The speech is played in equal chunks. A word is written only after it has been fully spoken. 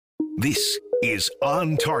This is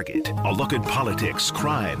On Target, a look at politics,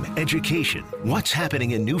 crime, education, what's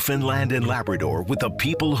happening in Newfoundland and Labrador with the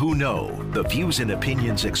people who know. The views and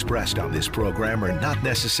opinions expressed on this program are not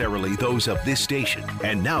necessarily those of this station.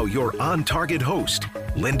 And now your On Target host,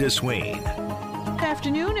 Linda Swain. Good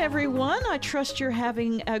afternoon, everyone. I trust you're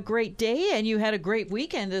having a great day and you had a great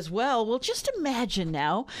weekend as well. Well, just imagine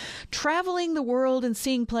now traveling the world and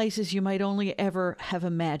seeing places you might only ever have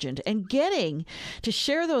imagined and getting to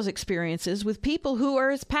share those experiences with people who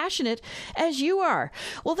are as passionate as you are.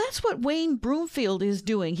 Well, that's what Wayne Broomfield is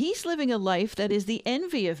doing. He's living a life that is the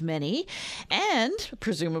envy of many and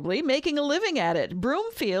presumably making a living at it.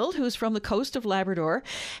 Broomfield, who's from the coast of Labrador,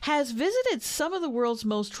 has visited some of the world's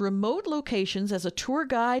most remote locations as a tour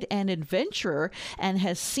guide and adventurer and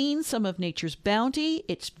has seen some of nature's bounty,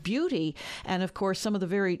 its beauty, and of course some of the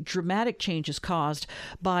very dramatic changes caused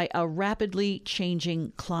by a rapidly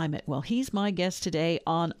changing climate. Well, he's my guest today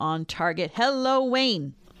on Target. Hello,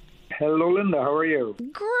 Wayne. Hello, Linda. How are you?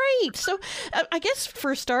 Great. So I guess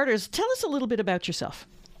for starters, tell us a little bit about yourself.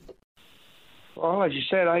 Well, as you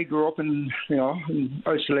said, I grew up in an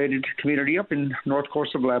isolated community up in north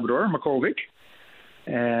coast of Labrador, Makkovik.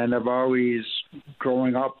 And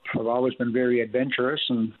growing up, I've always been very adventurous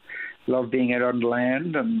and love being out on the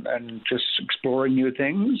land and just exploring new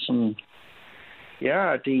things. And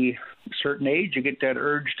yeah, at a certain age, you get that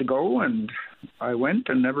urge to go, and I went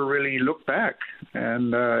and never really looked back.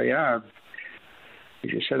 And as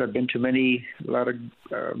you said, I've been to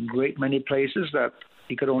great many places that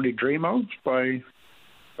you could only dream of by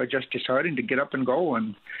just deciding to get up and go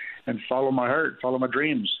and follow my heart, follow my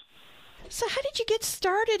dreams. So how did you get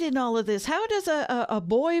started in all of this? How does a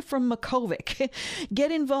boy from Makkovik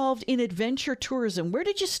get involved in adventure tourism? Where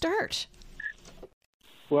did you start?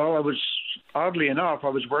 Well, oddly enough, I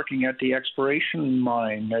was working at the exploration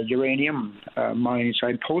mine, uranium mine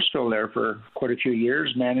inside Postville there for quite a few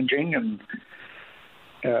years, managing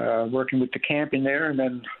and working with the camping there. And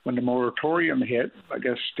then when the moratorium hit, I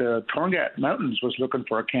guess the Torngat Mountains was looking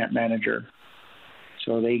for a camp manager.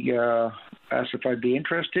 So they asked if I'd be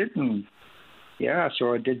interested, and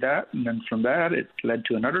so I did that. And then from that, it led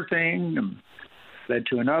to another thing, and led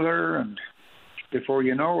to another, and before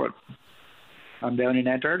you know it, I'm down in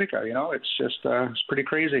Antarctica. It's just it's pretty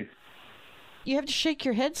crazy. You have to shake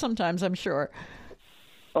your head sometimes, I'm sure.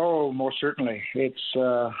 Oh, most certainly. It's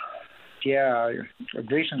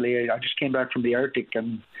recently I just came back from the Arctic,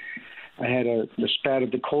 and I had the spat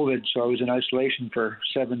of the COVID, so I was in isolation for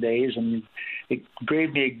 7 days, and it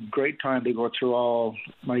gave me a great time to go through all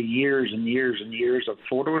my years and years and years of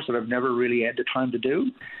photos that I've never really had the time to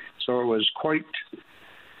do. So it was quite,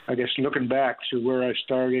 I guess, looking back to where I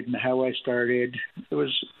started and how I started, it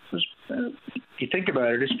was if you think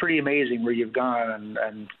about it, it's pretty amazing where you've gone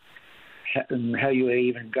and how you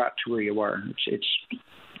even got to where you are. It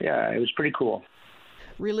was pretty cool.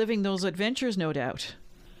 Reliving those adventures, no doubt.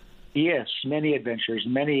 Yes, many adventures.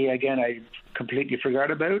 Many, again, I completely forgot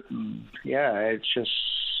about. And it's just,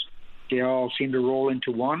 they all seem to roll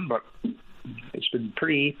into one, but it's been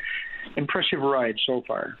pretty impressive ride so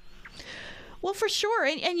far. Well, for sure.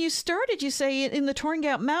 And you started, you say, in the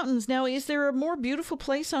Torngat Mountains. Now, is there a more beautiful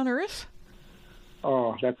place on Earth?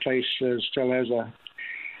 Oh, that place still has a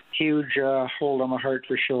huge hold on my heart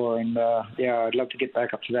for sure. And I'd love to get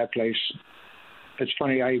back up to that place. It's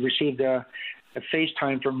funny, I received a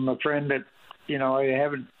FaceTime from a friend that, I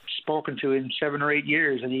haven't spoken to in 7 or 8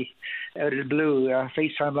 years, and he, out of the blue,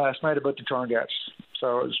 FaceTime last night about the Torngats.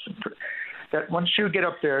 So that once you get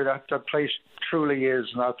up there, that place truly is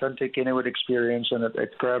an authentic Inuit experience, and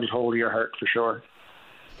it grabs hold of your heart for sure.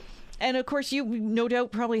 And of course, you no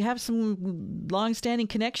doubt probably have some long-standing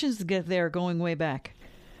connections to get there going way back.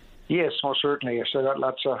 Yes, most certainly. So that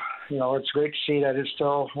lots of, it's great to see that it's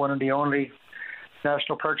still one of the only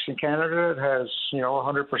national parks in Canada. It has,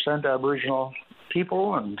 100% Aboriginal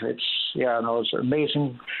people, and it's an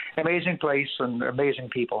amazing place and amazing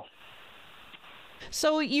people.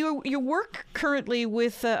 So you work currently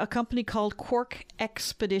with a company called Quark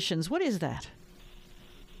Expeditions. What is that?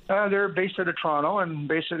 They're based out of Toronto, and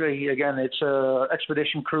basically, again, it's a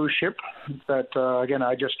expedition cruise ship that,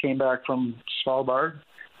 I just came back from Svalbard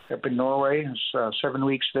up in Norway. It's 7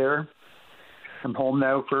 weeks there. I'm home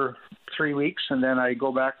now for 3 weeks, and then I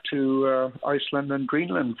go back to Iceland and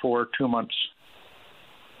Greenland for 2 months.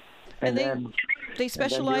 And they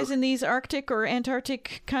specialize in these Arctic or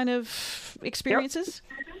Antarctic kind of experiences?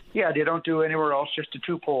 Yep. Yeah, they don't do anywhere else, just the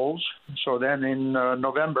two poles. So then in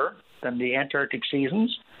November, then the Antarctic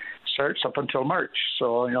seasons starts up until March.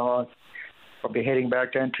 So, I'll be heading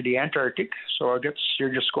back down to the Antarctic. So I guess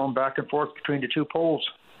you're just going back and forth between the two poles.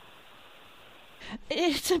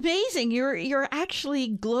 It's amazing. You're actually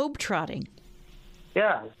globetrotting.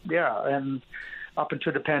 Yeah, and up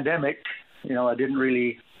until the pandemic, I didn't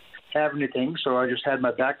really have anything, so I just had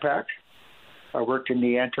my backpack. I worked in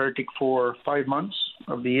the Antarctic for 5 months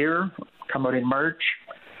of the year, come out in March.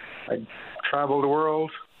 I'd travel the world,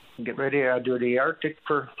 get ready. I'd do the Arctic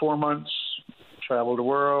for 4 months, travel the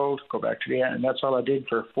world, go back to the end, and that's all I did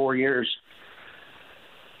for 4 years.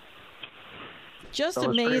 Just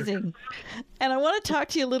amazing. And I want to talk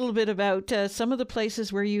to you a little bit about some of the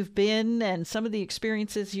places where you've been and some of the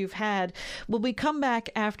experiences you've had. Will we come back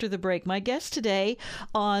after the break? My guest today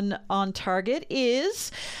on Target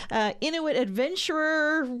is Inuit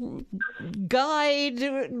adventurer, guide,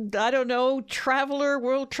 I don't know, traveler,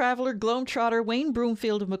 world traveler, globetrotter, Wayne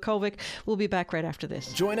Broomfield of Makkovik. We'll be back right after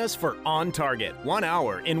this. Join us for On Target, 1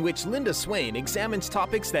 hour in which Linda Swain examines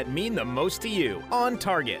topics that mean the most to you. On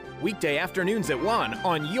Target, weekday afternoons at 1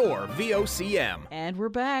 on your VOCM. And we're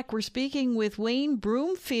back. We're speaking with Wayne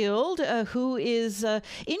Broomfield, who is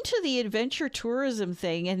into the adventure tourism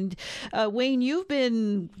thing. And Wayne, you've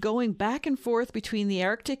been going back and forth between the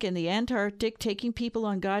Arctic and the Antarctic, taking people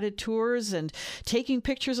on guided tours and taking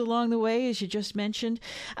pictures along the way, as you just mentioned.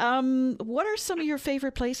 What are some of your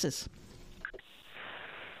favorite places?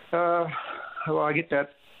 Well, I get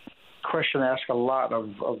that question asked a lot of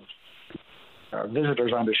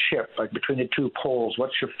visitors on the ship, like between the two poles,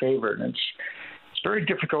 what's your favorite? And it's very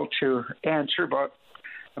difficult to answer, but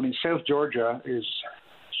South Georgia is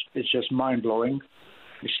just mind blowing.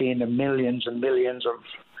 You're seeing the millions and millions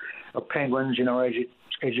of penguins,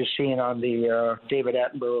 as you're seeing on the David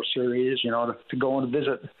Attenborough series. To go and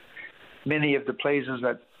visit many of the places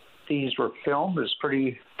that these were filmed is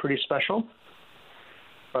pretty special.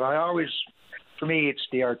 But for me, it's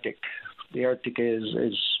the Arctic. The Arctic is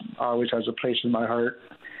always has a place in my heart.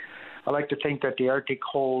 I like to think that the Arctic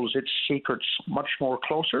holds its secrets much more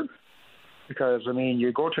closer because,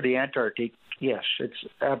 you go to the Antarctic, yes, it's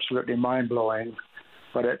absolutely mind-blowing,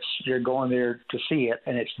 but you're going there to see it,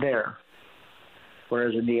 and it's there.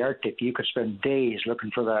 Whereas in the Arctic, you could spend days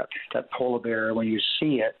looking for that polar bear. And when you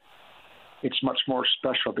see it, it's much more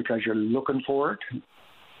special because you're looking for it.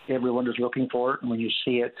 Everyone is looking for it, and when you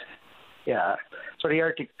see it, yeah. So the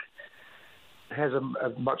Arctic has a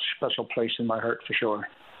much special place in my heart for sure.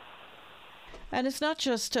 And it's not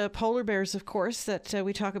just polar bears, of course, that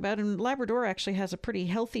we talk about. And Labrador actually has a pretty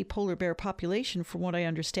healthy polar bear population, from what I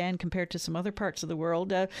understand, compared to some other parts of the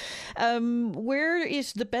world. Where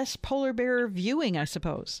is the best polar bear viewing, I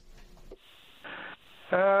suppose?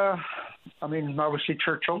 Obviously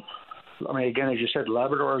Churchill. Again, as you said,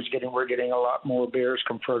 Labrador we're getting a lot more bears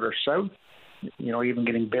come further south. Even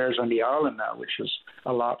getting bears on the island now, which is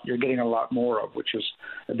a lot. You're getting a lot more of, which is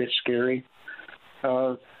a bit scary.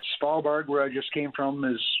 Svalbard, where I just came from,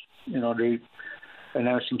 is they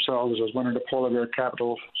announced themselves as one of the polar bear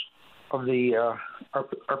capitals of the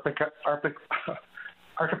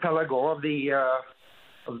archipelago of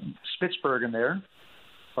of Spitsbergen there.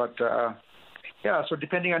 But so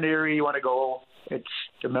depending on the area you want to go, it's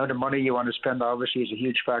the amount of money you want to spend. Obviously, is a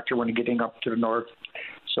huge factor when you're getting up to the north.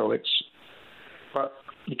 So but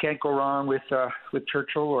you can't go wrong with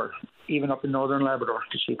Churchill or even up in northern Labrador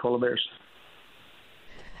to see polar bears.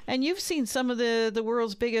 And you've seen some of the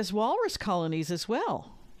world's biggest walrus colonies as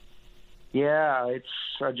well. Yeah, it's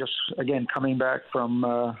just, again, coming back from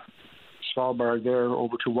Svalbard there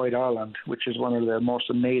over to White Island, which is one of the most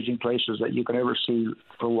amazing places that you can ever see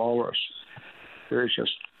for walrus. There's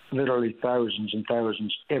just literally thousands and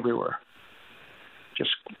thousands everywhere.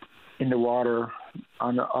 Just in the water,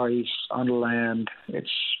 on the ice, on the land. It's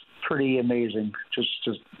pretty amazing. Just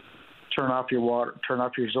to turn off your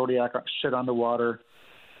Zodiac, sit on the water,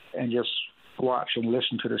 and just watch and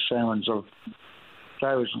listen to the sounds of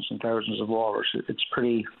thousands and thousands of walrus. It's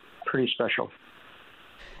pretty special.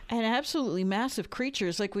 And absolutely massive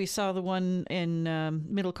creatures, like we saw the one in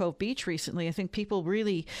Middle Cove Beach recently. I think people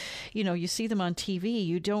really, you see them on TV.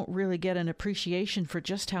 You don't really get an appreciation for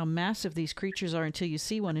just how massive these creatures are until you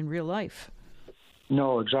see one in real life.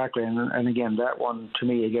 No, exactly. And again, that one to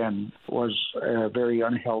me, again, was a very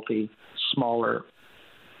unhealthy, smaller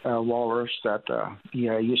walrus that,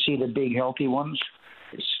 you see the big healthy ones.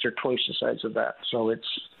 They're twice the size of that. So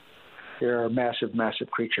they're massive,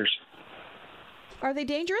 massive creatures. Are they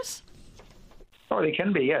dangerous? Oh, they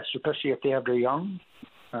can be, yes, especially if they have their young.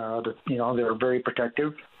 They're very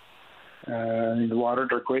protective. In the water,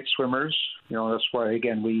 they're great swimmers. That's why,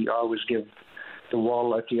 again, we always give the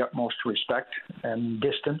walleye the utmost respect and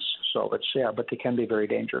distance. So but they can be very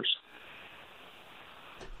dangerous.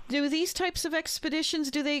 Do these types of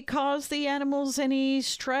expeditions, do they cause the animals any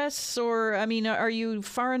stress? Or, I mean, are you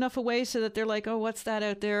far enough away so that they're like, oh, what's that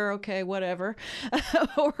out there? Okay, whatever.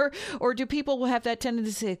 or do people have that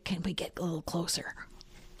tendency to say, can we get a little closer?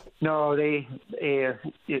 No, the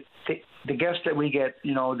guests that we get,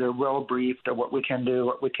 they're well briefed of what we can do,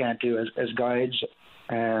 what we can't do as guides.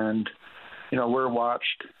 And, we're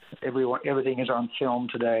watched. Everything is on film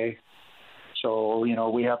today. So,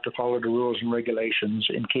 we have to follow the rules and regulations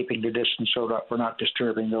in keeping the distance so that we're not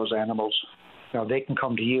disturbing those animals. They can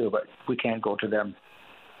come to you, but we can't go to them.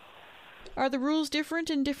 Are the rules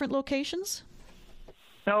different in different locations?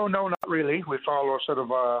 No, not really. We follow sort of,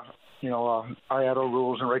 IATO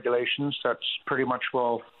rules and regulations. That's pretty much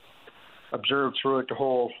well observed throughout the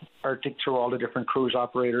whole Arctic through all the different cruise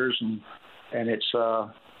operators. And it's,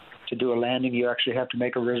 to do a landing, you actually have to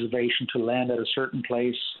make a reservation to land at a certain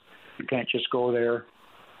place. You can't just go there.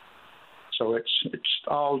 So it's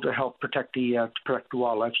all to help protect the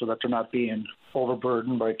wildlife so that they're not being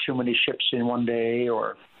overburdened by too many ships in one day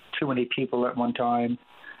or too many people at one time.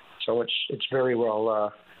 So it's very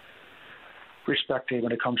well respected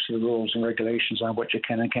when it comes to the rules and regulations on what you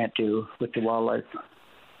can and can't do with the wildlife.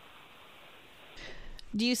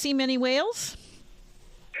 Do you see many whales?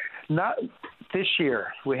 Not this year.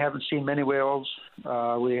 We haven't seen many whales.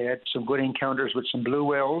 We had some good encounters with some blue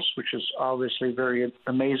whales, which is obviously very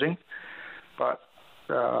amazing. But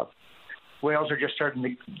whales are just starting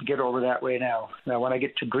to get over that way now. Now, when I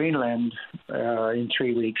get to Greenland in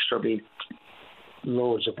 3 weeks, there'll be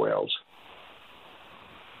loads of whales.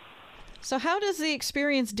 So how does the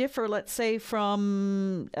experience differ, let's say,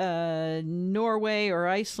 from Norway or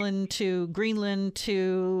Iceland to Greenland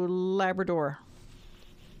to Labrador?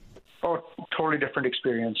 Oh, totally different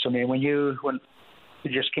experience. I mean, when you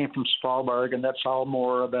just came from Svalbard, and that's all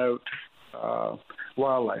more about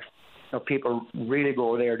wildlife. People really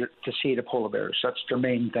go there to see the polar bears. That's their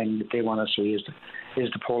main thing that they want to see is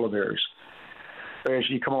the polar bears. Whereas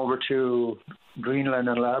you come over to Greenland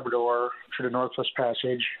and Labrador to the Northwest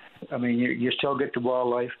Passage, I mean, you still get the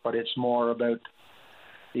wildlife, but it's more about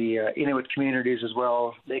the Inuit communities as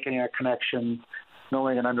well, making a connection,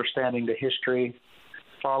 knowing and understanding the history,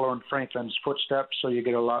 following Franklin's footsteps, so you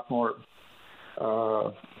get a lot more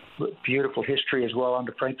beautiful history as well on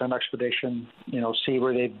the Franklin expedition. See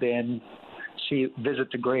where they've been,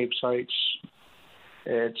 visit the grave sites.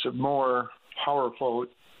 It's a more powerful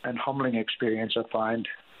and humbling experience, I find,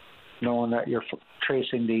 knowing that you're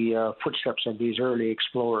tracing the footsteps of these early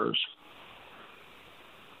explorers.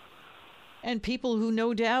 And people who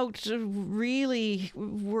no doubt really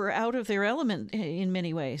were out of their element in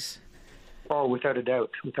many ways. Oh, without a doubt.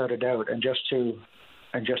 And just to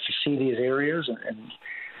see these areas and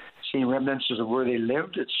see remnants of where they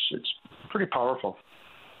lived, it's pretty powerful.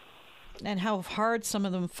 And how hard some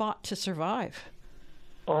of them fought to survive.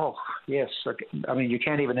 Oh, yes. I mean, you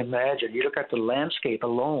can't even imagine. You look at the landscape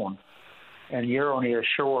alone, and you're only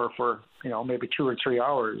ashore for, maybe 2 or 3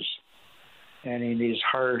 hours. And in these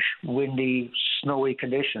harsh, windy, snowy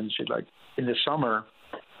conditions, like in the summer,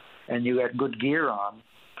 and you got good gear on,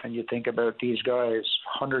 and you think about these guys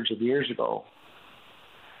hundreds of years ago.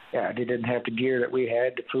 Yeah, they didn't have the gear that we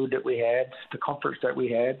had, the food that we had, the comforts that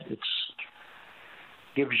we had. It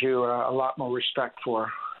gives you a lot more respect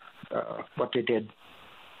for what they did.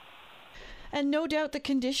 And no doubt the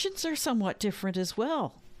conditions are somewhat different as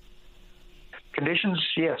well. Conditions,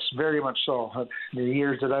 yes, very much so. The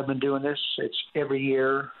years that I've been doing this, it's every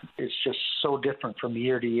year, it's just so different from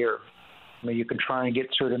year to year. I mean, you can try and get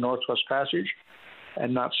through the Northwest Passage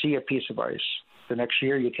and not see a piece of ice. The next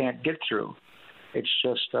year, you can't get through. It's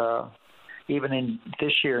just, even in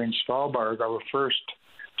this year in Svalbard, our first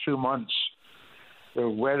 2 months, the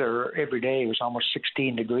weather every day was almost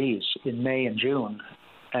 16 degrees in May and June.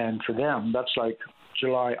 And for them, that's like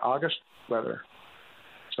July, August weather.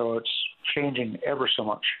 So it's changing ever so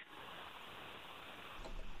much.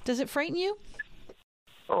 Does it frighten you?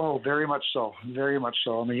 Oh, very much so. Very much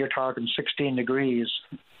so. I mean, you're talking 16 degrees,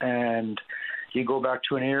 and you go back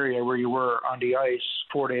to an area where you were on the ice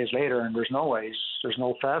 4 days later, and there's no ice. There's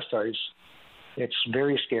no fast ice. It's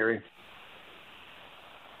very scary.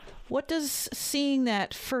 What does seeing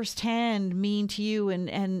that firsthand mean to you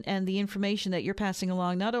and the information that you're passing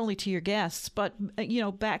along, not only to your guests, but,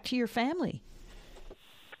 back to your family?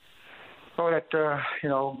 Oh, that,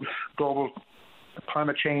 global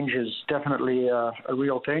climate change is definitely a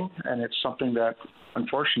real thing, and it's something that,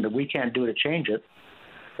 unfortunately, we can't do to change it,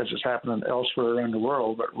 because it's happening elsewhere around the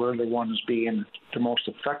world, but we're the ones being the most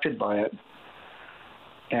affected by it.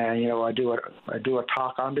 And, I do a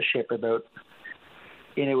talk on the ship about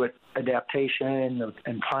Inuit adaptation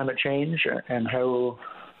and climate change, and how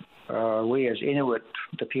we as Inuit,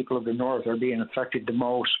 the people of the North, are being affected the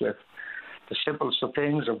most with the simplest of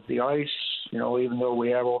things, of the ice. Even though we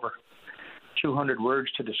have over 200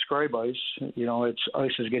 words to describe ice,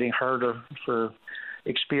 ice is getting harder for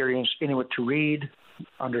experienced Inuit to read,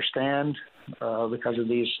 understand, because of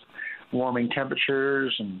these warming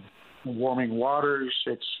temperatures and warming waters.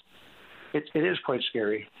 It is quite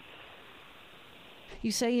scary.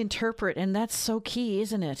 You say interpret, and that's so key,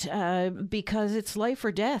 isn't it? Because it's life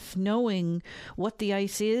or death, knowing what the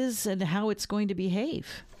ice is and how it's going to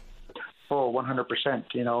behave. Oh, 100%.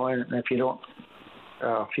 And if you don't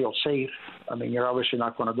feel safe, you're obviously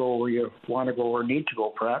not going to go where you want to go or need to go,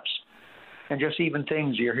 perhaps. And just even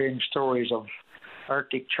things, you're hearing stories of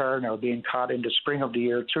Arctic char now being caught in the spring of the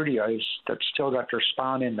year through the ice that's still got their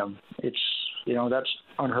spawn in them. It's, that's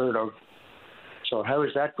unheard of. So how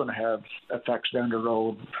is that going to have effects down the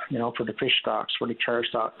road, for the fish stocks, for the char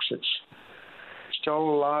stocks? It's still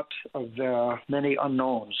a lot of many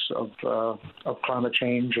unknowns of climate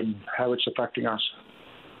change and how it's affecting us.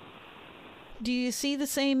 Do you see the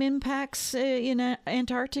same impacts in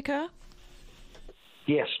Antarctica?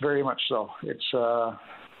 Yes, very much so. It's,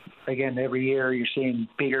 again, every year you're seeing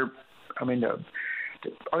bigger, the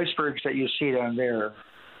icebergs that you see down there,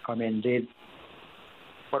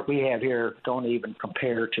 what we have here don't even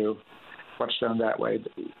compare to what's done that way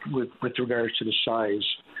with regards to the size.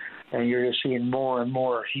 And you're just seeing more and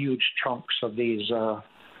more huge chunks of these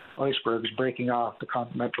icebergs breaking off the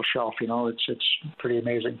continental shelf. It's pretty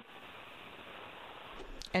amazing.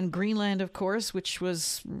 And Greenland, of course, which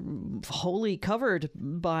was wholly covered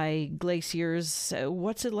by glaciers.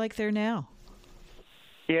 What's it like there now?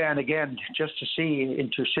 Yeah, and again, just to see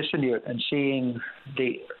into Sissinut and seeing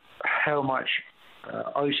how much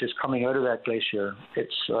ice is coming out of that glacier,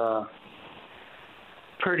 it's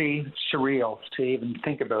pretty surreal to even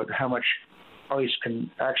think about how much ice can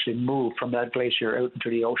actually move from that glacier out into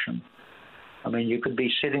the ocean. You could be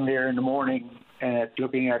sitting there in the morning and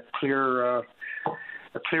looking at a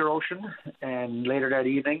clear ocean, and later that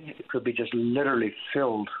evening it could be just literally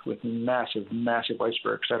filled with massive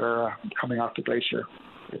icebergs that are coming off the glacier.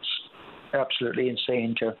 It's absolutely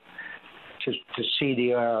insane to see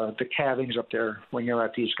the calvings up there when you're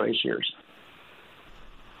at these glaciers.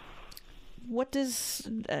 What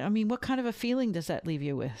kind of a feeling does that leave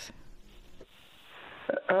you with?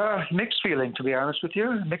 Mixed feeling, to be honest with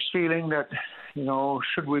you. Mixed feeling that,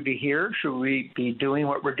 should we be here? Should we be doing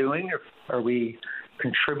what we're doing? Are we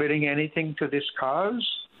contributing anything to this cause?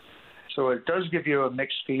 So it does give you a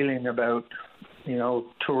mixed feeling about,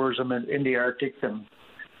 tourism in the Arctic, and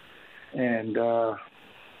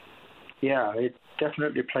it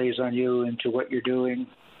definitely plays on you into what you're doing.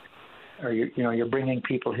 Or you're bringing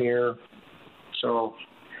people here. So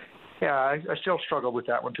I still struggle with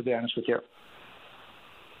that one, to be honest with you.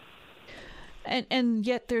 And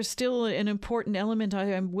yet there's still an important element,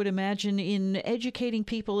 I would imagine, in educating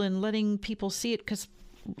people and letting people see it, because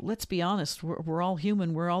let's be honest, we're all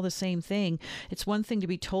human, we're all the same thing. It's one thing to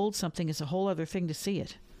be told something, it's a whole other thing to see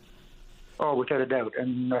it. Oh, without a doubt.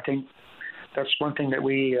 And I think that's one thing that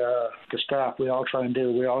we, the staff, we all try and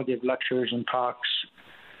do. We all give lectures and talks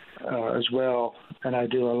as well, and I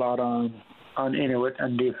do a lot on Inuit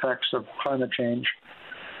and the effects of climate change.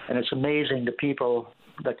 And it's amazing the people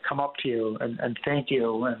that come up to you and thank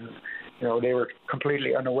you, and they were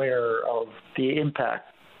completely unaware of the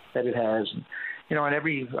impact that it has. And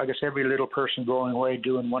every little person going away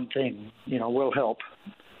doing one thing, will help.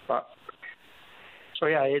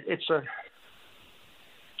 It's a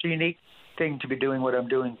unique thing to be doing what I'm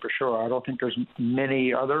doing, for sure. I don't think there's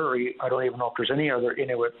many other, or I don't even know if there's any other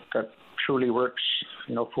Inuit that truly works,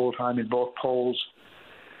 full time in both poles.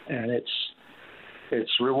 And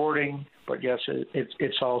it's rewarding, but yes,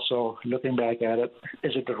 it's also, looking back at it,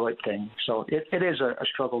 is it the right thing? So it is a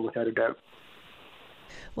struggle, without a doubt.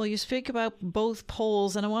 Well, you speak about both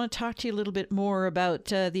poles, and I want to talk to you a little bit more about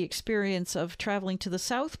the experience of traveling to the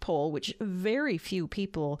South Pole, which very few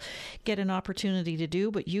people get an opportunity to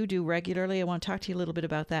do, but you do regularly. I want to talk to you a little bit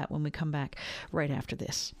about that when we come back right after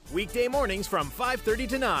this. Weekday mornings from 5:30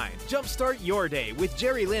 to 9. Jumpstart your day with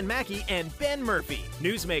Jerry Lynn Mackey and Ben Murphy.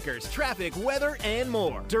 Newsmakers, traffic, weather, and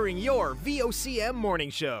more during your VOCM morning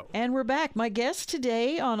show. And we're back. My guest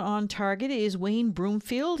today on Target is Wayne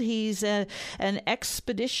Broomfield. He's an expert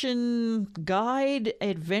expedition guide,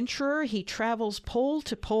 adventurer. He travels pole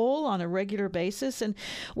to pole on a regular basis. And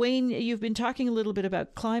Wayne, you've been talking a little bit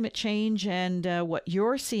about climate change and what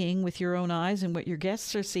you're seeing with your own eyes and what your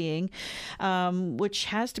guests are seeing, which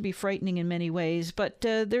has to be frightening in many ways. But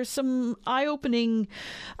there's some eye-opening,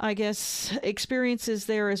 I guess, experiences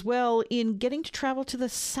there as well in getting to travel to the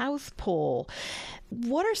South Pole.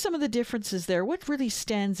 What are some of the differences there? What really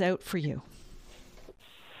stands out for you?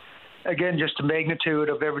 Again, just the magnitude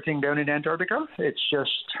of everything down in Antarctica. It's just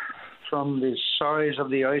from the size of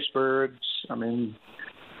the icebergs. I mean,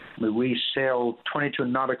 we sailed 22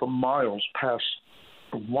 nautical miles past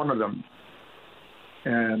one of them.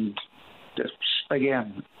 And just,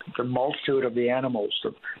 again, the multitude of the animals,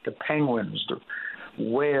 the penguins, the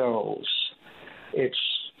whales, it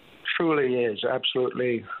truly is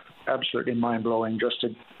absolutely mind-blowing just to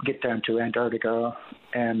get down to Antarctica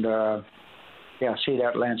and see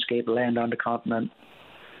that landscape, land on the continent.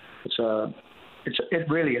 It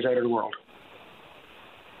really is out of the world.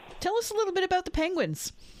 Tell us a little bit about the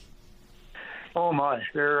penguins. Oh my,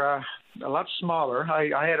 they're a lot smaller.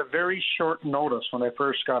 I had a very short notice when I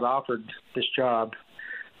first got offered this job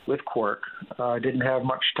with Quark. I didn't have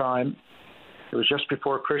much time. It was just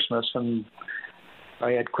before Christmas, and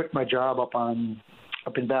I had quit my job up in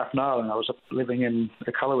Baffin Island. I was living in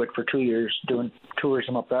Iqaluit for 2 years, doing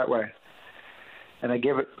tourism up that way. And I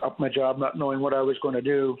gave up my job not knowing what I was going to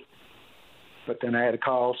do. But then I had a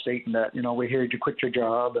call stating that, we heard you quit your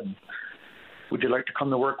job, and would you like to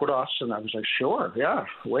come to work with us? And I was like, sure, yeah,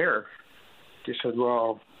 where? They said,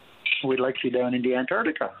 well, we'd like you down in the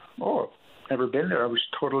Antarctica. Oh, never been there. I was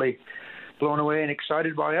totally blown away and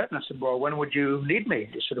excited by it. And I said, well, when would you need me?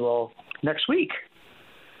 They said, well, next week.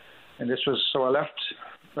 And so I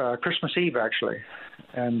left Christmas Eve, actually.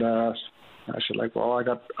 And I said, well, I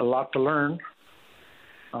got a lot to learn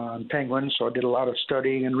on penguins, so I did a lot of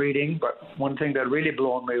studying and reading. But one thing that really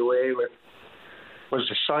blew me away was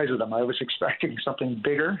the size of them. I was expecting something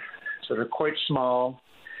bigger, so they're quite small,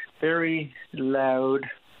 very loud,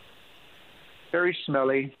 very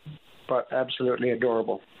smelly, but absolutely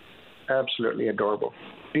adorable. Absolutely adorable.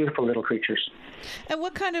 Beautiful little creatures. And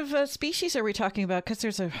what kind of species are we talking about? Because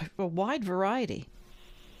there's a wide variety.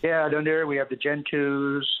 Yeah, down there we have the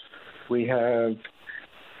gentoos. We have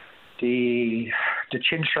the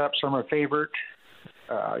chin straps are my favorite.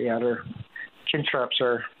 Their chin straps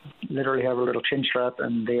literally have a little chin strap,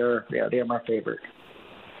 and they are my favorite.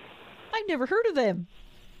 I've never heard of them.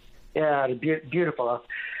 Yeah, they're beautiful.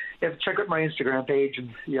 You have to check out my Instagram page, and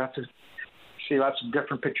you have to see lots of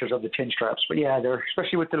different pictures of the chin straps. But yeah, they're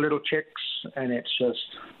especially with the little chicks, and it's just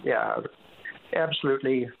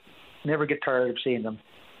absolutely never get tired of seeing them.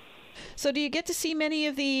 So do you get to see many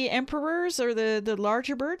of the emperors or the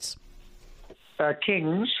larger birds?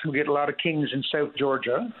 Kings. We get a lot of kings in South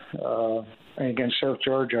Georgia. And again, South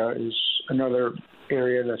Georgia is another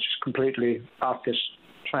area that's completely off this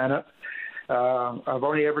planet. I've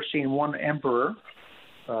only ever seen one emperor,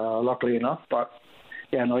 luckily enough, but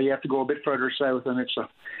you have to go a bit further south, and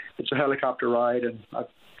it's a helicopter ride, and I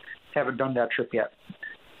haven't done that trip yet.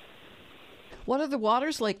 What are the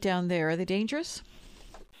waters like down there? Are they dangerous?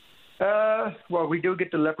 Well, we do get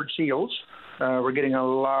the leopard seals. We're getting a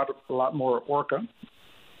lot more orca.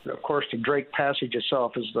 Of course, the Drake Passage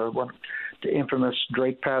itself is the infamous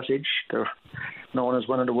Drake Passage. They're known as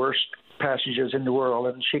one of the worst passages in the world,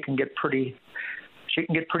 and she can get pretty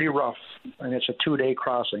rough, and it's a 2-day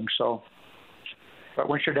crossing. So, but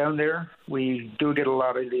once you're down there, we do get a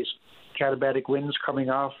lot of these katabatic winds coming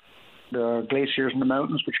off the glaciers in the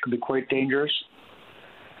mountains, which can be quite dangerous.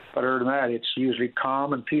 But other than that, it's usually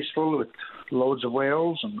calm and peaceful with loads of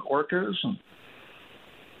whales and orcas and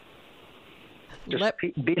just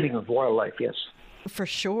beating of wildlife, yes. For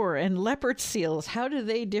sure. And leopard seals, how do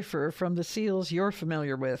they differ from the seals you're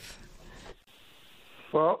familiar with?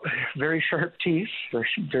 Well, very sharp teeth.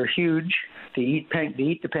 They're huge. They eat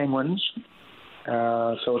the penguins.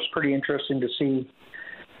 So it's pretty interesting to see.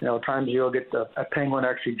 Times you'll get a penguin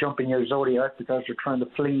actually jumping your zodiac because they're trying to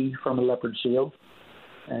flee from a leopard seal.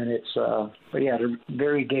 And they're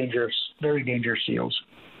very dangerous seals.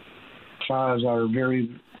 Claws are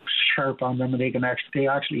very sharp on them, and they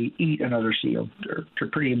actually eat another seal. They're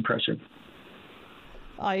pretty impressive.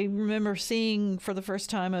 I remember seeing for the first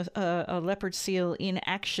time a leopard seal in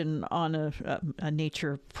action on a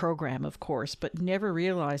nature program, of course, but never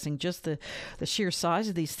realizing just the sheer size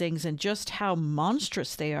of these things and just how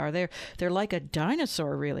monstrous they are. They're like a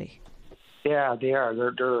dinosaur, really. Yeah, they are.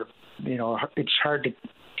 They're it's hard to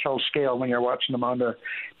tell scale when you're watching them on the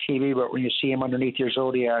TV, but when you see them underneath your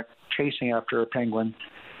zodiac chasing after a penguin,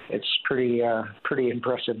 it's pretty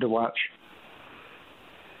impressive to watch.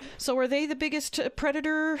 So are they the biggest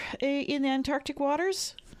predator in the Antarctic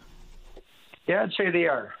waters? Yeah, I'd say they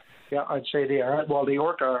are. Yeah, I'd say they are. Well, the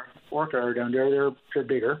orca are down there. They're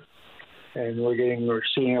bigger, and we're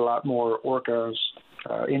seeing a lot more orcas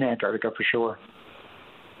in Antarctica for sure.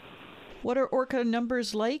 What are orca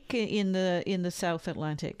numbers like in the South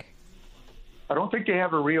Atlantic? I don't think they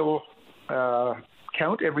have a real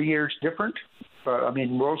count. Every year is different, but I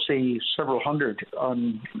mean we'll see several hundred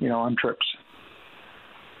on trips,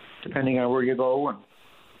 depending on where you go.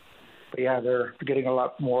 But yeah, they're getting a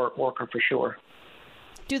lot more orca for sure.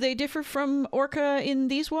 Do they differ from orca in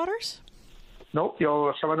these waters? Nope.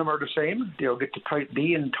 Some of them are the same. You'll get to type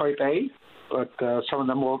B and type A, but some of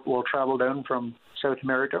them will travel down from South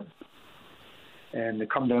America, and they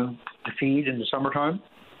come down to feed in the summertime.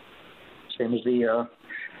 Same as the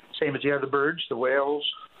other birds, the whales.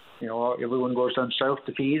 Everyone goes down south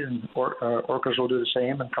to feed, and orcas will do the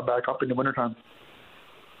same and come back up in the wintertime.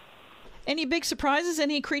 Any big surprises?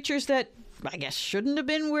 Any creatures that I guess shouldn't have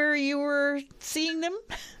been where you were seeing them?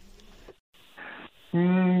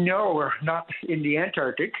 No, we're not in the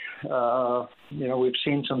Antarctic. We've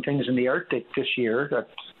seen some things in the Arctic this year that,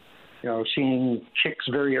 seeing chicks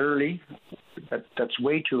very early. That's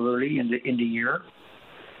way too early in the year.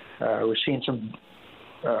 We've seen some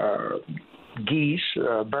geese,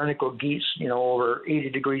 barnacle geese, over 80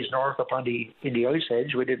 degrees north up in the ice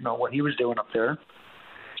edge. We didn't know what he was doing up there.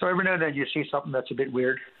 So every now and then you see something that's a bit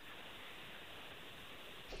weird.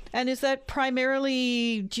 And is that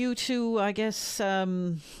primarily due to, I guess,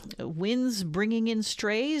 winds bringing in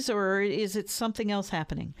strays, or is it something else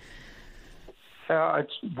happening?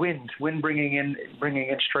 It's wind bringing in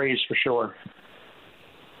strays for sure.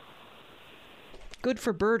 Good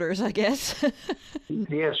for birders, I guess.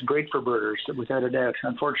 Yes, great for birders, without a doubt.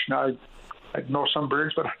 Unfortunately, I know some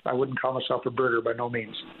birds, but I wouldn't call myself a birder by no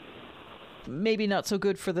means. Maybe not so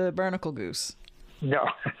good for the barnacle goose. No.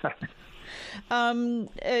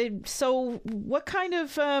 So what kind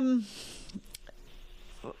of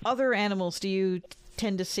other animals do you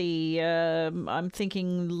tend to see? I'm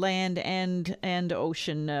thinking land and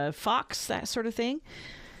ocean. Fox, that sort of thing?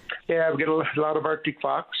 Yeah, we get a lot of Arctic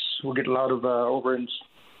fox. We'll get a lot of over in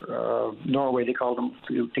Norway, they call them,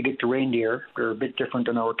 to get the reindeer. They're a bit different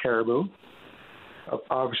than our caribou.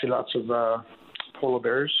 Obviously, lots of polar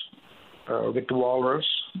bears. We get the walrus.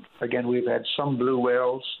 Again, we've had some blue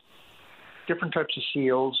whales, different types of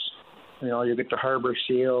seals. You get the harbor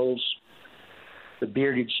seals, the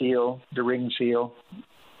bearded seal, the ringed seal,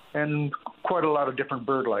 and quite a lot of different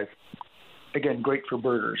bird life. Again, great for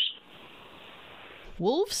birders.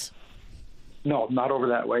 Wolves? No, not over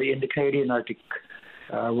that way. In the Canadian Arctic,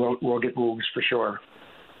 we'll get wolves for sure.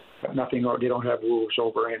 But nothing. They don't have wolves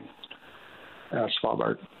over in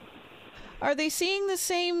Svalbard. Are they seeing the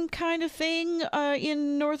same kind of thing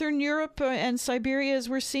in Northern Europe and Siberia as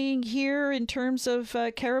we're seeing here in terms of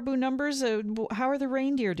caribou numbers? How are the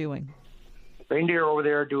reindeer doing? Reindeer over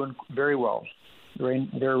there are doing very well.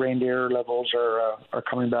 Their reindeer levels are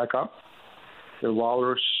coming back up. The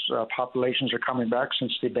walrus populations are coming back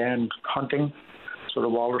since they banned hunting. So the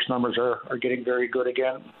walrus numbers are getting very good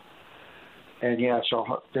again. And yeah,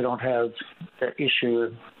 so they don't have that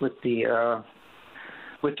issue with the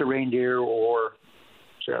reindeer or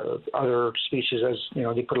other species, as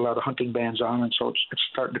they put a lot of hunting bans on, and so it's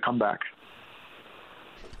starting to come back.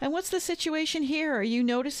 And what's the situation here? Are you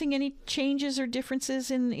noticing any changes or differences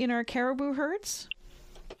in our caribou herds?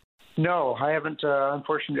 No, I haven't.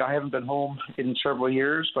 Unfortunately, I haven't been home in several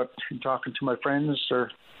years, but in talking to my friends, their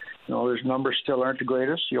numbers still aren't the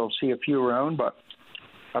greatest. You'll see a few around, but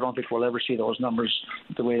I don't think we'll ever see those numbers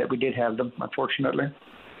the way that we did have them, unfortunately.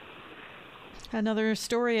 Another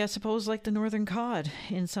story, I suppose, like the northern cod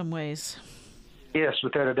in some ways. Yes,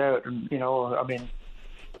 without a doubt. And,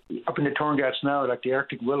 up in the Torngat's now, like the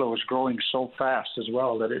Arctic willow is growing so fast as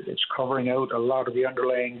well that it's covering out a lot of the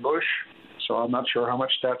underlying bush. So I'm not sure how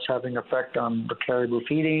much that's having effect on the caribou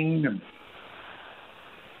feeding.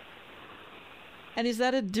 And is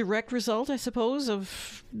that a direct result, I suppose,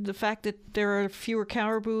 of the fact that there are fewer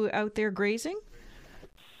caribou out there grazing?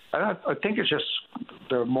 I think it's just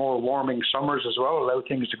the more warming summers as well allow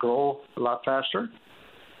things to grow a lot faster.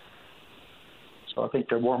 So I think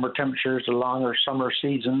the warmer temperatures, the longer summer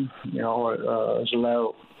season, is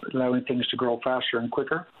allowing things to grow faster and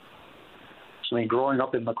quicker. So growing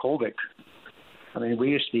up in Makkovik, we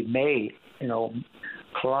used to be May,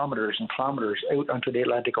 kilometers and kilometers out onto the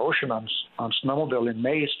Atlantic Ocean on snowmobile in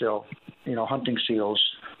May still, hunting seals.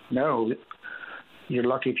 Now you're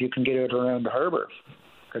lucky if you can get out around the harbor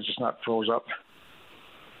because it's not froze up.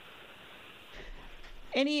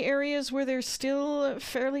 Any areas where there's still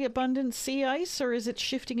fairly abundant sea ice, or is it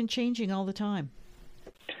shifting and changing all the time?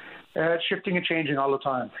 It's shifting and changing all the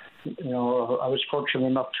time. I was fortunate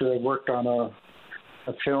enough to have worked on a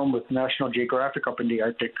film with National Geographic up in the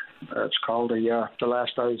Arctic. It's called The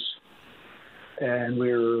Last Ice. And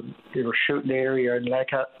we were shooting the area in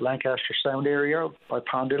Lancaster Sound area by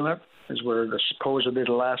Pond Inlet, is where the supposedly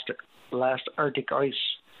the last Arctic ice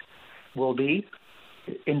will be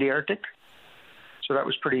in the Arctic. So that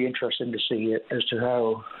was pretty interesting to see it as to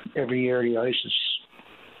how every year the ice is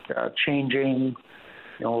changing.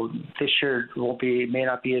 This year may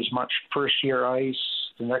not be as much first year ice.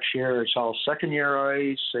 The next year it's all second year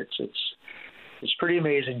ice. It's pretty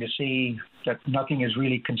amazing to see that nothing is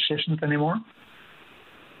really consistent anymore.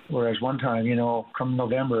 Whereas one time, come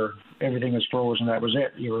November, everything was frozen. That was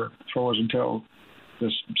it. You were frozen until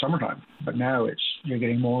this summertime. But now you're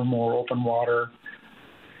getting more and more open water.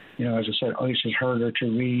 As I said, ice is harder to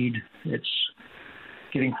read. It's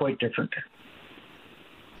getting quite different.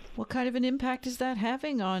 What kind of an impact is that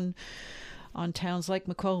having on towns like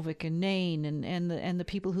Makkovik and Nain and the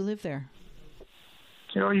people who live there?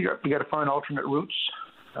 You got to find alternate routes.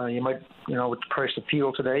 You might, with the price of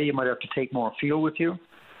fuel today, you might have to take more fuel with you.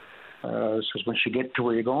 Because once you get to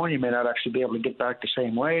where you're going, you may not actually be able to get back the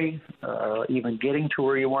same way. Even getting to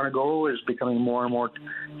where you want to go is becoming more and more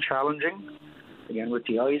challenging. Again, with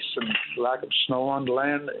the ice and lack of snow on the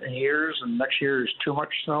land in years, and next year is too much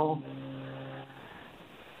snow.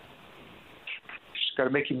 It's got to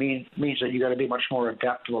make you means that you got to be much more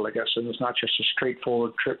adaptable, I guess, and it's not just a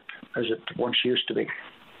straightforward trip as it once used to be.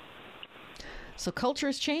 So culture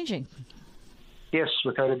is changing. Yes,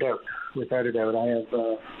 without a doubt. Without a doubt. I have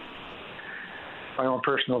my own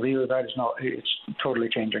personal view of that it's totally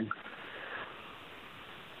changing.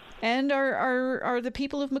 And are the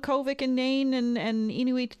people of Makkovik and Nain and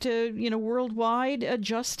Inuit, worldwide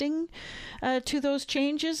adjusting to those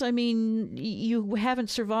changes? I mean, you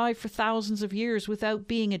haven't survived for thousands of years without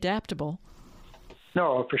being adaptable.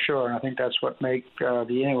 No, for sure. And I think that's what makes the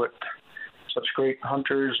Inuit such great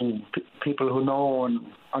hunters and people who know and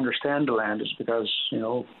understand the land, is because,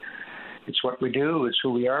 it's what we do. It's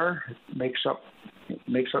who we are. It makes up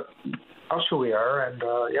us who we are. And,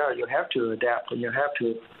 you have to adapt, and you have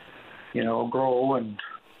to grow and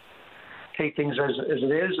take things as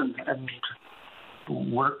it is and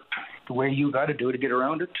work the way you got to do to get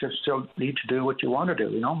around it, to still need to do what you want to do.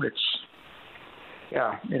 Inuit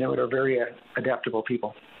are very adaptable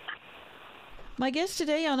people. My guest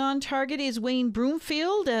today on Target is Wayne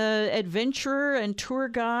Broomfield, adventurer and tour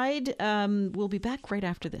guide. We'll be back right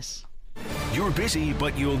after this. You're busy,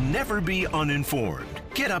 but you'll never be uninformed.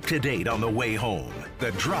 Get up to date on the way home.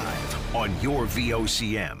 The Drive on your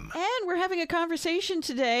VOCM. And we're having a conversation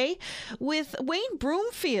today with Wayne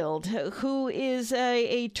Broomfield, who is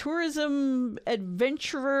a tourism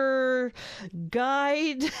adventurer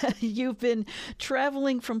guide. You've been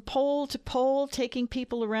traveling from pole to pole, taking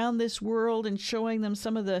people around this world and showing them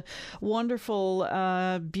some of the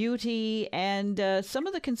wonderful beauty and some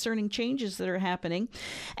of the concerning changes that are happening.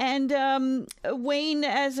 And Wayne,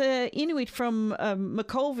 as an Inuit from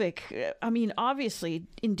Makkovik, obviously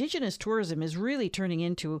Indigenous tourism is really turning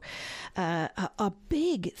into a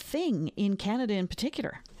big thing in Canada in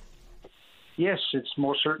particular. Yes, it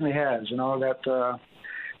most certainly has. That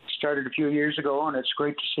started a few years ago, and it's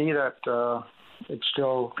great to see that it's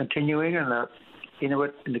still continuing, and that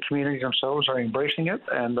Inuit and the communities themselves are embracing it,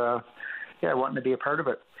 and wanting to be a part of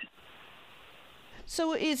it.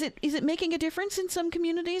 So is it making a difference in some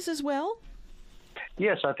communities as well?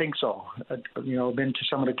 Yes, I think so. I've been to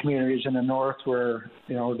some of the communities in the north where,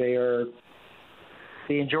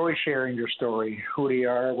 they enjoy sharing their story, who they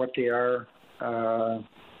are, what they are.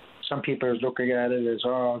 Some people are looking at it as,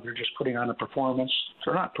 they're just putting on a performance.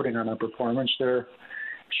 They're not putting on a performance. They're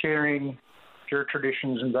sharing their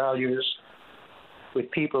traditions and values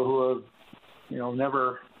with people who have,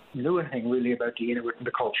 never knew anything really about the Inuit and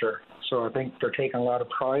the culture. So I think they're taking a lot of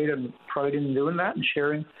pride in doing that and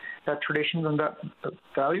sharing that tradition and that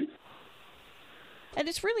value. And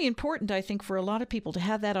it's really important, I think, for a lot of people to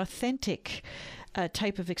have that authentic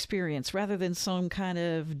type of experience rather than some kind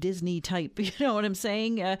of Disney type, you know what I'm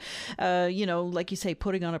saying? Like you say,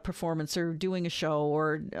 putting on a performance or doing a show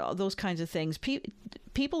or those kinds of things.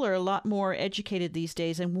 People are a lot more educated these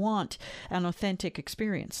days and want an authentic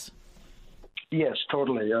experience. Yes,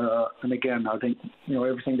 totally. And again, I think,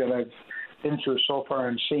 everything that I've been through so far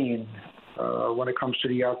and seen when it comes to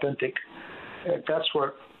the authentic, that's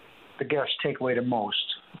what the guests take away the most.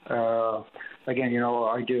 Again,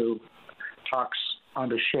 I do talks on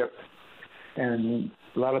the ship, and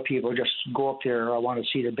a lot of people just go up there, I want to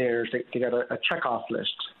see the bears. They got a checkoff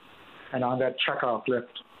list. And on that checkoff list,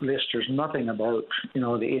 there's nothing about,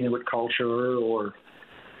 the Inuit culture or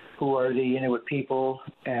who are the Inuit people.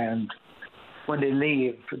 And when they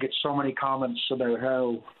leave, we get so many comments about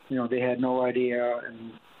how, they had no idea.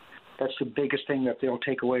 And that's the biggest thing that they'll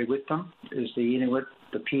take away with them is the Inuit,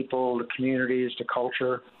 the people, the communities, the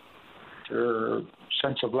culture, their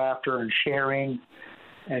sense of laughter and sharing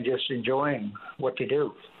and just enjoying what they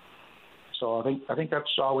do. So I think that's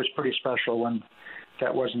always pretty special when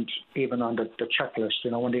that wasn't even on the checklist,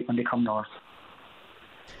 when they come north.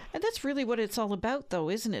 And that's really what it's all about, though,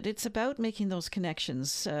 isn't it? It's about making those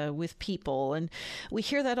connections with people. And we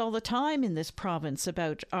hear that all the time in this province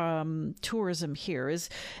about tourism here, is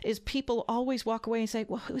people always walk away and say,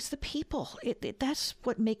 well, who's the people? That's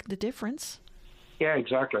what makes the difference. Yeah,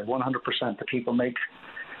 exactly. 100%. The people make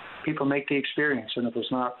the experience. And if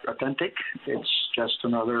it's not authentic, it's just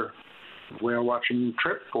another whale-watching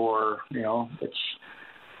trip or, you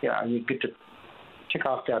get to tick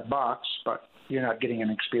off that box, but you're not getting an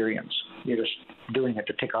experience. You're just doing it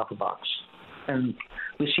to tick off a box. And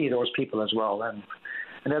we see those people as well. And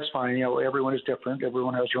that's fine. Everyone is different.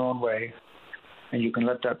 Everyone has their own way. And you can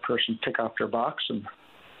let that person tick off their box, and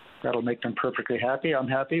that'll make them perfectly happy. I'm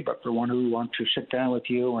happy. But for one who wants to sit down with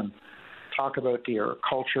you and talk about your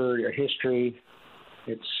culture, your history,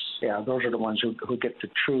 those are the ones who get the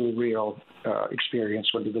true, real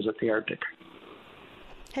experience when they visit the Arctic.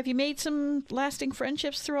 Have you made some lasting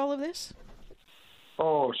friendships through all of this?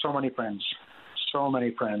 Oh, so many friends.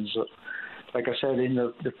 Like I said, in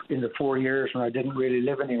the 4 years when I didn't really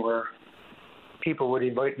live anywhere, people would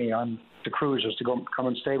invite me on the cruises to come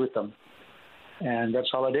and stay with them, and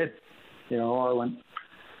that's all I did. I went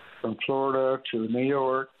from Florida to New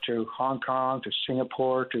York to Hong Kong to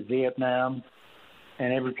Singapore to Vietnam,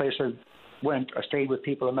 and every place I went, I stayed with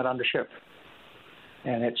people I met on the ship,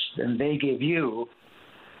 and they give you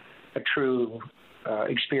a true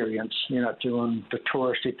experience. You're not doing the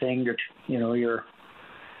touristy thing. You're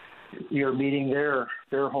meeting their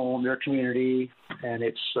home, their community, and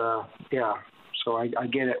it's So I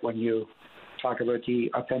get it when you talk about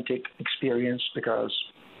the authentic experience because,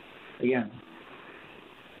 again,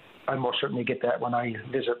 I most certainly get that when I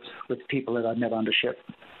visit with people that I've met on the ship.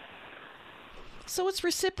 So it's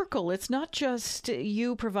reciprocal. It's not just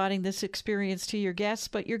you providing this experience to your guests,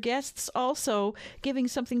 but your guests also giving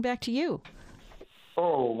something back to you.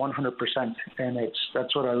 Oh, 100%. And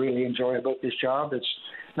that's what I really enjoy about this job. It's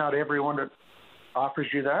not everyone that offers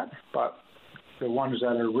you that, but the ones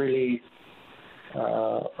that are really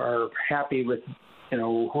are happy with,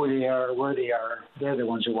 who they are, where they are, they're the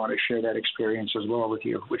ones who want to share that experience as well with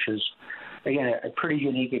you, which is, again, a pretty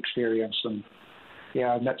unique experience. And,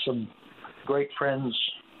 I've met some great friends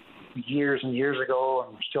years and years ago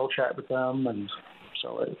and still chat with them. And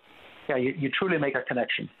so, you truly make a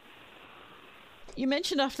connection. You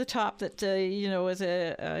mentioned off the top that, as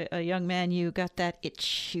a young man, you got that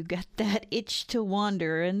itch. You got that itch to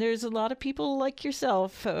wander. And there's a lot of people like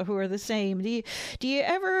yourself who are the same. Do you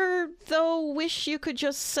ever, though, wish you could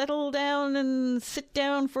just settle down and sit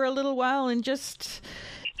down for a little while and just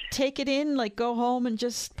take it in, like go home and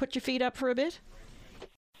just put your feet up for a bit?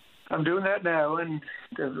 I'm doing that now, and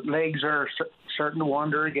the legs are starting to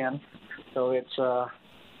wander again. So it's...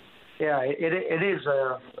 it is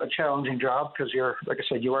a challenging job because like I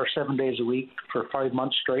said, you are 7 days a week for 5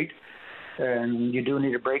 months straight, and you do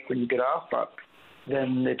need a break when you get off. But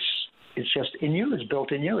then it's just in you. It's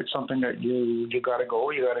built in you. It's something that you got to go.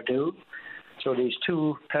 You got to do. So these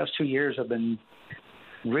past 2 years have been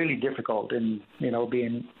really difficult in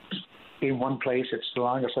being in one place. It's the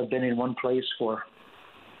longest I've been in one place for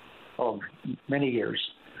many years.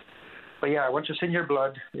 But once it's in your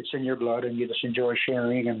blood, it's in your blood, and you just enjoy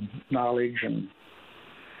sharing and knowledge and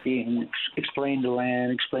being explain the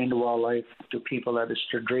land, explain the wildlife to people that it's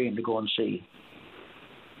their dream to go and see.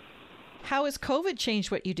 How has COVID changed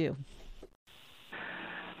what you do?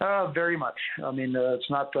 Very much. I mean, it's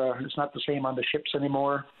not the same on the ships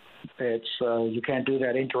anymore. It's you can't do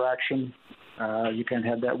that interaction. You can't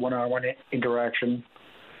have that one-on-one interaction,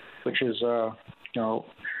 which is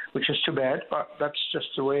which is too bad, but that's just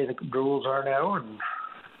the way the rules are now, and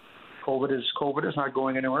COVID is not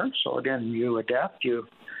going anywhere. So again, you adapt, you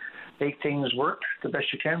make things work the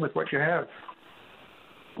best you can with what you have.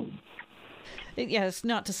 Yeah, it's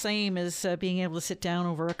not the same as being able to sit down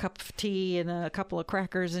over a cup of tea and a couple of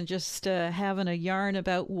crackers and just having a yarn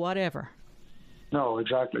about whatever. No,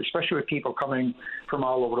 exactly, especially with people coming from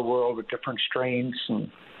all over the world with different strains,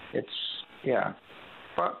 and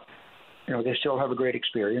but they still have a great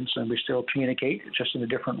experience, and we still communicate, just in a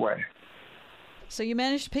different way. So you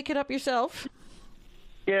managed to pick it up yourself?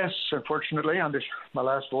 Yes, unfortunately, on my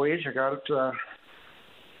last voyage, I got it.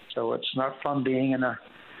 So it's not fun being in a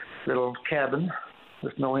little cabin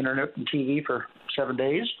with no internet and TV for 7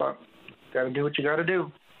 days, but got to do what you got to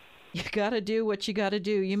do. You got to do what you got to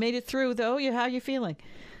do. You made it through, though. How you feeling?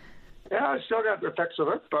 Yeah, I still got the effects of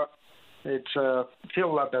it, but it's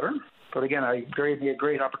feel a lot better. But again, it gave me a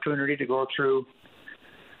great opportunity to go through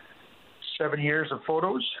 7 years of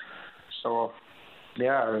photos. So,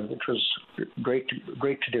 yeah, it was great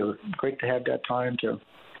to do. Great to have that time to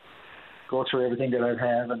go through everything that I've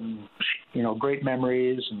had, and great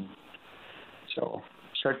memories, and so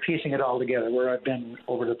start piecing it all together. Where I've been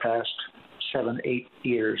over the past 7-8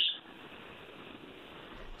 years.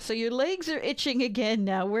 So your legs are itching again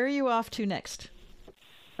now. Where are you off to next?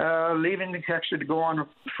 Leaving actually to go on a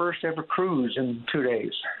first ever cruise in 2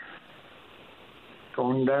 days.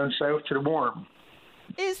 Going down south to the warm.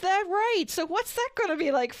 Is that right? So what's that going to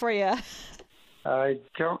be like for you? I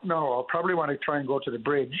don't know. I'll probably want to try and go to the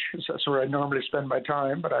bridge. That's where I normally spend my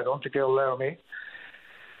time, but I don't think they'll allow me.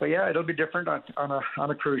 But yeah, it'll be different on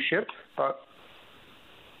a cruise ship, but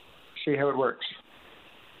see how it works.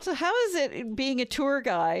 So how is it being a tour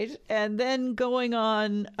guide and then going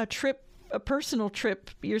on a personal trip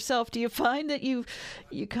yourself? Do you find that you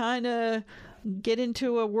kind of get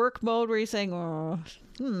into a work mode where you're saying,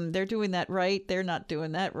 they're doing that right, they're not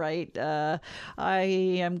doing that right, I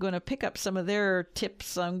am going to pick up some of their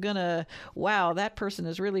tips, wow, that person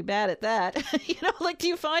is really bad at that. Do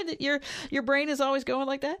you find that your brain is always going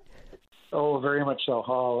like that? Oh, very much so.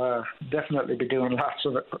 I'll definitely be doing lots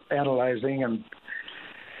of analyzing and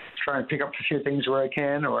try and pick up a few things where I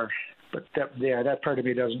can, but that part of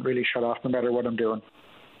me doesn't really shut off no matter what I'm doing.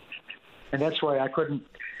 And that's why I couldn't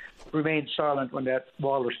remain silent when that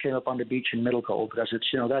walrus came up on the beach in Middle Cove, because it's,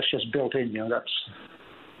 that's just built in,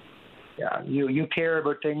 you care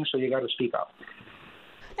about things, so you got to speak up.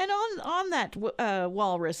 And on that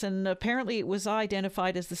walrus, and apparently it was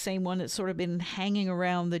identified as the same one that's sort of been hanging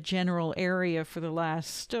around the general area for the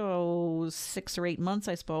last 6 or 8 months,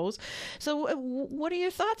 I suppose. So what are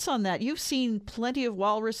your thoughts on that? You've seen plenty of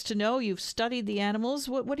walrus to know. You've studied the animals.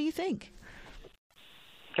 What do you think?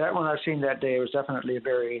 That one I've seen that day was definitely a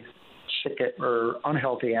very sick or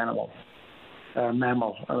unhealthy mammal.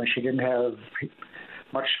 I mean, she didn't have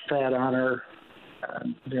much fat on her.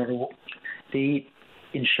 They eat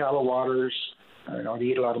in shallow waters. They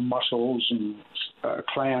eat a lot of mussels and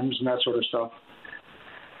clams and that sort of stuff.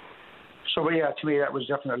 So, but yeah, to me that was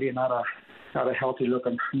definitely not a healthy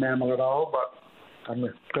looking mammal at all. But I'm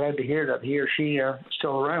glad to hear that he or she are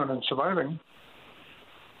still around and surviving.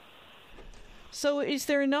 So is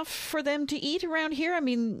there enough for them to eat around here? I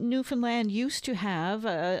mean, Newfoundland used to have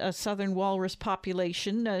a southern walrus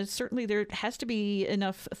population. Certainly there has to be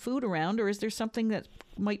enough food around, or is there something that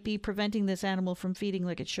might be preventing this animal from feeding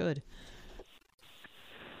like it should?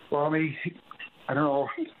 Well, I mean, I don't know.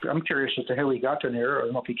 I'm curious as to how he got to there. I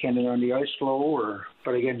don't know if he came in on the ice floe,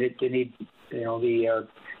 but again, they need,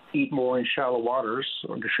 eat more in shallow waters.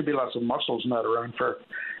 So there should be lots of mussels not around for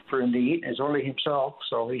him to eat. It's only himself,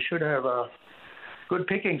 so he should have good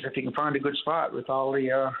pickings if he can find a good spot with all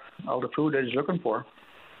the food that he's looking for.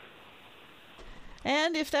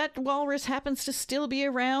 And if that walrus happens to still be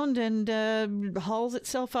around and hauls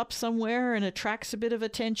itself up somewhere and attracts a bit of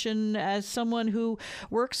attention, as someone who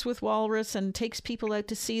works with walrus and takes people out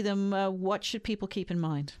to see them, what should people keep in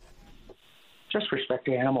mind? Just respect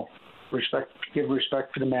the animal. Give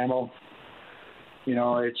respect for the mammal. He's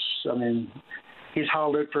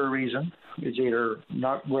hauled out for a reason. He's either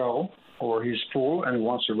not well or he's full and he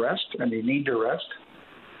wants to rest and they need to rest.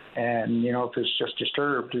 And, if it's just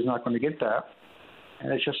disturbed, he's not going to get that.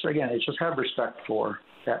 And it's just have respect for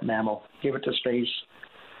that mammal. Give it the space.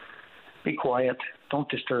 Be quiet. Don't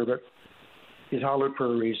disturb it. He's hauled out for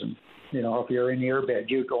a reason. If you're in your bed,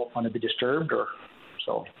 you don't want to be disturbed.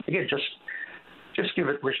 So, again, just give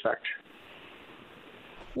it respect.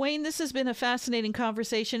 Wayne, this has been a fascinating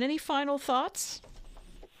conversation. Any final thoughts?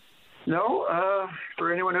 No.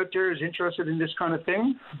 For anyone out there who's interested in this kind of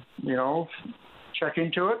thing, check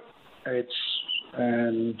into it.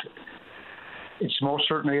 It's most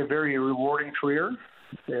certainly a very rewarding career.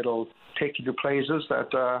 It'll take you to places that,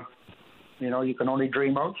 you can only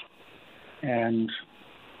dream of. And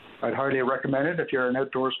I'd highly recommend it if you're an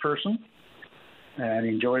outdoors person and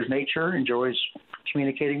enjoys nature, enjoys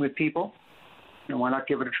communicating with people. Why not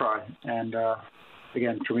give it a try? And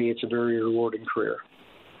again, for me, it's a very rewarding career.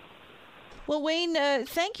 Well, Wayne,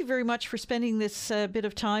 thank you very much for spending this bit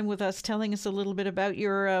of time with us, telling us a little bit about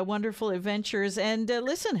your wonderful adventures. And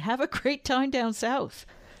listen, have a great time down south.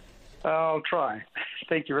 I'll try.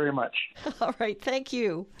 Thank you very much. All right. Thank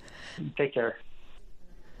you. Take care.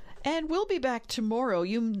 And we'll be back tomorrow.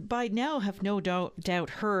 You by now have no doubt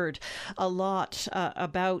heard a lot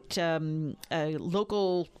about a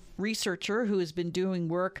local researcher who has been doing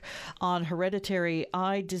work on hereditary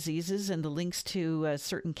eye diseases and the links to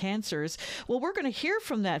certain cancers. Well, we're going to hear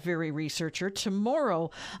from that very researcher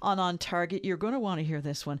tomorrow on Target. You're going to want to hear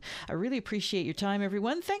this one. I really appreciate your time,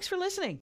 everyone. Thanks for listening.